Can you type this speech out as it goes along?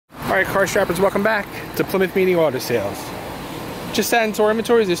Alright, car shoppers, welcome back to Plymouth Meeting Auto Sales. Just adding to our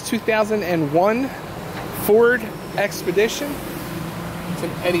inventory is this 2001 Ford Expedition. It's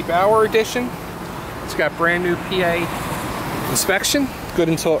an Eddie Bauer Edition. It's got brand new PA inspection, good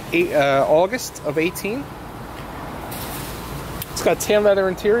until August of 18. It's got tan leather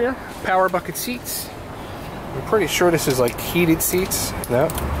interior, power bucket seats. I'm pretty sure this is like heated seats. No.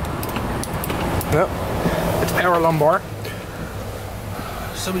 No. It's power lumbar.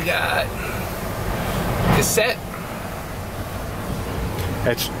 So we got cassette.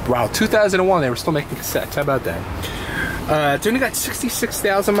 That's, wow, 2001, they were still making cassettes. How about that? It's only got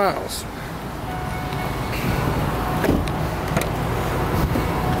 66,000 miles.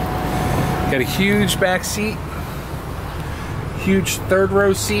 Got a huge back seat. Huge third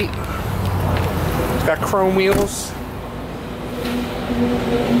row seat. It's got chrome wheels.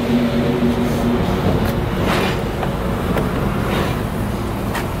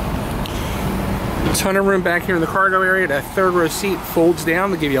 Ton of room back here in the cargo area. That third row seat folds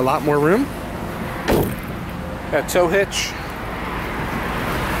down to give you a lot more room. Got tow hitch,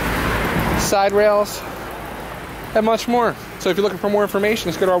 side rails, and much more. So if you're looking for more information,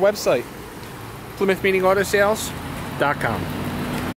 just go to our website, PlymouthMeetingAutosales.com.